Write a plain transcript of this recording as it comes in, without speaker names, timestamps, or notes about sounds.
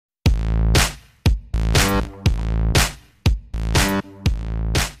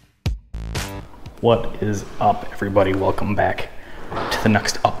What is up, everybody? Welcome back to the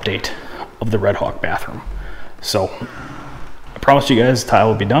next update of the Red Hawk bathroom. So, I promised you guys tile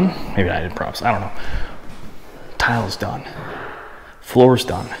will be done. Maybe I didn't promise, I don't know. Tile's done. Floor's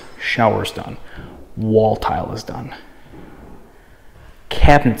done. Shower's done. Wall tile is done.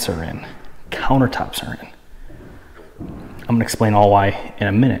 Cabinets are in. Countertops are in. I'm gonna explain all why in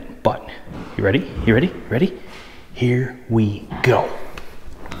a minute, but you ready? You ready? You ready? Here we go.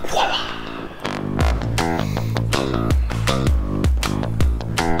 Voila.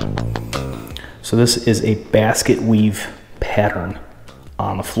 So this is a basket weave pattern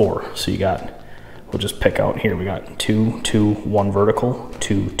on the floor. So you got, we'll just pick out here, we got 2, 2, 1 vertical,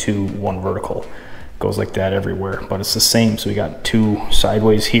 2, 2, 1 vertical. Goes like that everywhere, but it's the same. So we got 2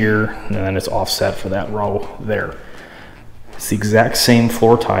 sideways here, and then it's offset for that row there. It's the exact same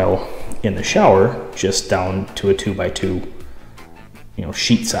floor tile in the shower, just down to a 2x2,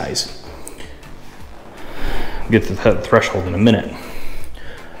 sheet size. Get to the threshold in a minute.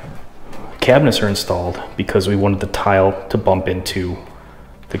 Cabinets are installed because we wanted the tile to bump into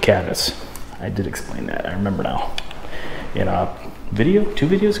the cabinets. I did explain that, I remember now. In a video, 2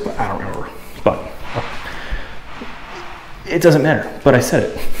 videos ago, I don't remember, but it doesn't matter, but I said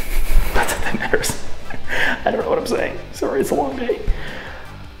it. Not that that matters. I don't know what I'm saying. Sorry, it's a long day.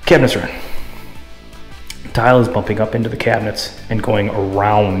 Cabinets are in. Tile is bumping up into the cabinets and going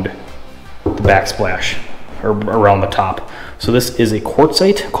around the backsplash, or around the top. So this is a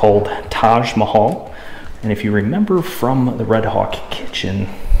quartzite called Taj Mahal. And if you remember from the Red Hawk kitchen,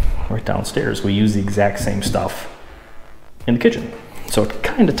 right downstairs, we use the exact same stuff in the kitchen. So it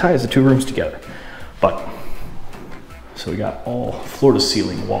kind of ties the 2 rooms together. But, so we got all floor to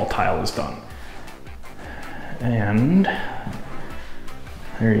ceiling wall tile is done. And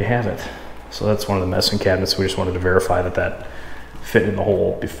there you have it. So that's one of the medicine cabinets. We just wanted to verify that that fit in the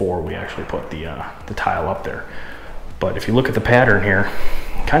hole before we actually put the tile up there. But if you look at the pattern here,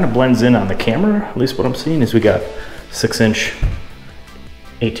 it kind of blends in on the camera. At least what I'm seeing is we got 6-inch,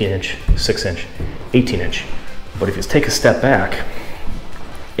 18-inch, 6-inch, 18-inch. But if you take a step back,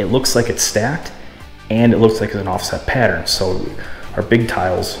 it looks like it's stacked and it looks like it's an offset pattern. So our big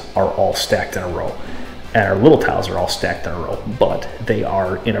tiles are all stacked in a row and our little tiles are all stacked in a row, but they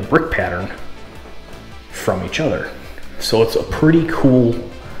are in a brick pattern from each other. So it's a pretty cool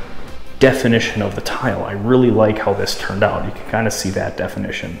definition of the tile. I really like how this turned out. You can kind of see that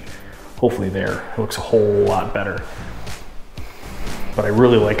definition. Hopefully there, it looks a whole lot better. But I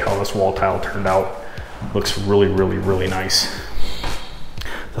really like how this wall tile turned out. Looks really, really, really nice.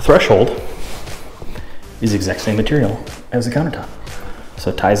 The threshold is the exact same material as the countertop.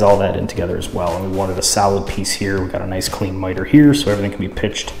 So it ties all that in together as well. And we wanted a solid piece here. We got a nice clean miter here so everything can be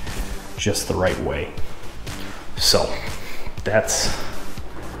pitched just the right way. So that's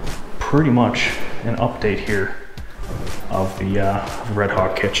pretty much an update here of the Red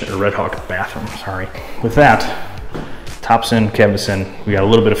Hawk kitchen, or Red Hawk bathroom, sorry. With that, tops in, cabinets in. We got a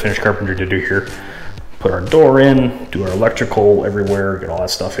little bit of finished carpentry to do here. Put our door in, do our electrical everywhere, get all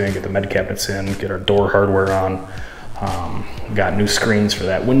that stuff in, get the med cabinets in, get our door hardware on. Got new screens for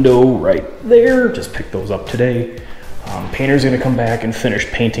that window right there, just picked those up today. Painter's gonna come back and finish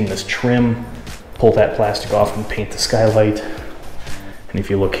painting this trim, pull that plastic off and paint the skylight. And if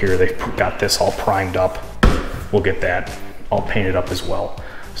you look here, they've got this all primed up. We'll get that all painted up as well.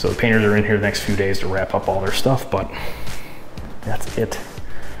 So the painters are in here the next few days to wrap up all their stuff, but that's it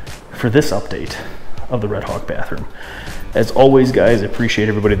for this update of the Red Hawk bathroom. As always, guys, I appreciate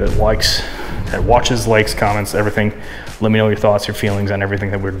everybody that watches, likes, comments, everything. Let me know your thoughts, your feelings on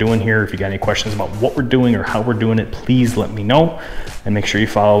everything that we're doing here. If you got any questions about what we're doing or how we're doing it, please let me know. And make sure you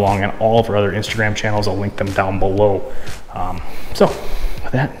follow along on all of our other Instagram channels. I'll link them down below. So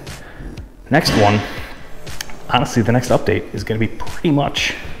with that, next one, honestly, the next update is gonna be pretty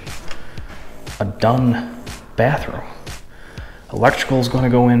much a done bathroom. Electrical is going to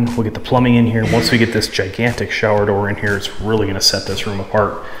go in. We'll get the plumbing in here. Once we get this gigantic shower door in here, it's really going to set this room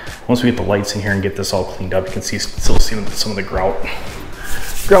apart. Once we get the lights in here and get this all cleaned up, you can still see some of the grout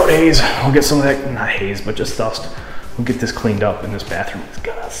haze. We'll get some of that, not haze, but just dust. We'll get this cleaned up, and this bathroom is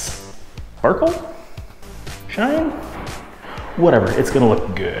going to sparkle, shine, whatever. It's going to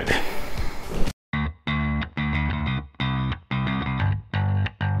look good.